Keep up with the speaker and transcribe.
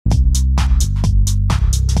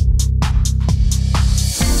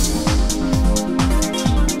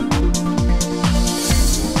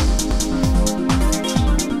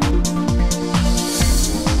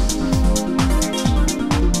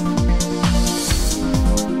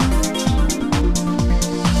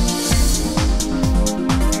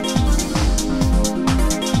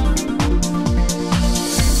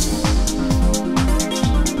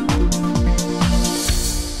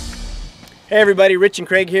Hey everybody, Rich and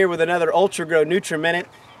Craig here with another Ultra Grow Nutri-Minute.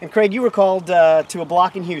 And Craig, you were called to a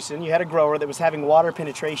block in Houston. You had a grower that was having water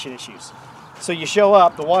penetration issues. So you show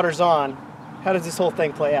up, the water's on. How does this whole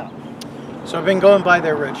thing play out? So I've been going by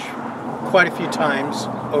there, Rich, quite a few times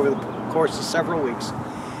over the course of several weeks.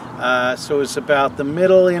 So it was about the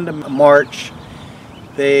middle, end of March.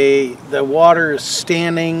 The water is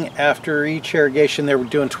standing after each irrigation. They were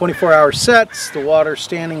doing 24-hour sets. The water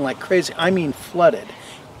standing like crazy. I mean flooded.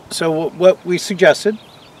 So what we suggested,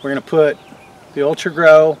 we're going to put the Ultra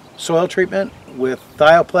Grow soil treatment with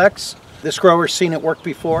Thioplex. This grower's seen it work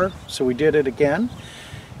before, so we did it again.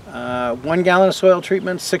 1 gallon of soil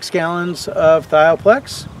treatment, 6 gallons of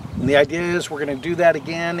Thioplex. And the idea is we're going to do that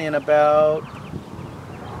again in about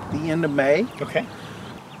the end of May. Okay.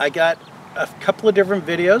 I got a couple of different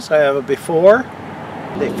videos. I have a before.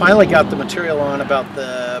 They finally got the material on about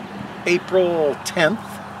the April 10th.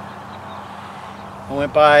 I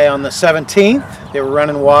went by on the 17th. They were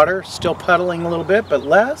running water, still puddling a little bit, but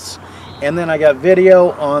less. And then I got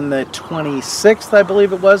video on the 26th, I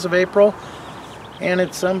believe it was, of April. And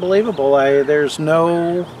it's unbelievable. There's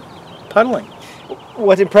no puddling.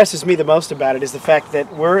 What impresses me the most about it is the fact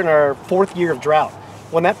that we're in our 4th year of drought.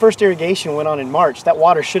 When that first irrigation went on in March, that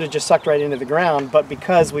water should have just sucked right into the ground, but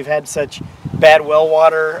because we've had such bad well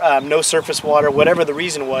water, no surface water, whatever the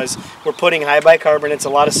reason was, we're putting high bicarbonates, a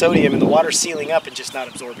lot of sodium, and the water's sealing up and just not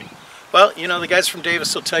absorbing. Well, you know, the guys from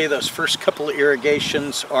Davis will tell you those first couple of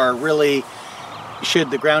irrigations are really,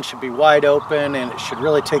 the ground should be wide open and it should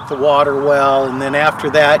really take the water well, and then after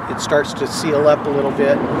that it starts to seal up a little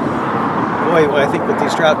bit. Boy, I think with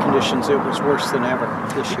these drought conditions it was worse than ever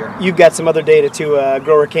this year. You've got some other data too. A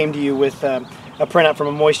grower came to you with a printout from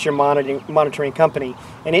a moisture monitoring company,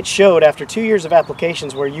 and it showed after 2 years of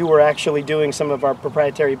applications where you were actually doing some of our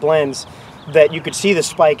proprietary blends that you could see the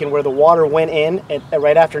spike and where the water went in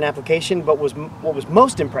right after an application. But what was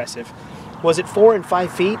most impressive was at 4 and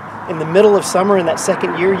 5 feet in the middle of summer in that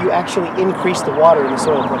second year, you actually increased the water in the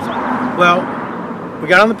soil profile. Well, we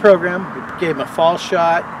got on the program, we gave them a fall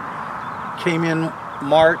shot, came in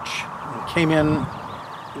March, came in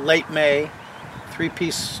late May,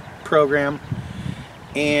 3-piece program,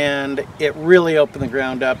 and it really opened the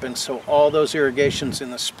ground up, and so all those irrigations in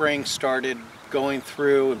the spring started going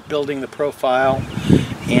through and building the profile,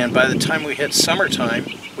 and by the time we hit summertime,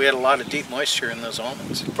 we had a lot of deep moisture in those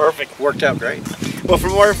almonds. Perfect. Worked out great. Well, for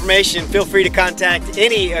more information, feel free to contact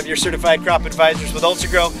any of your certified crop advisors with Ultra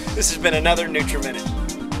Grow. This has been another Nutri-Minute.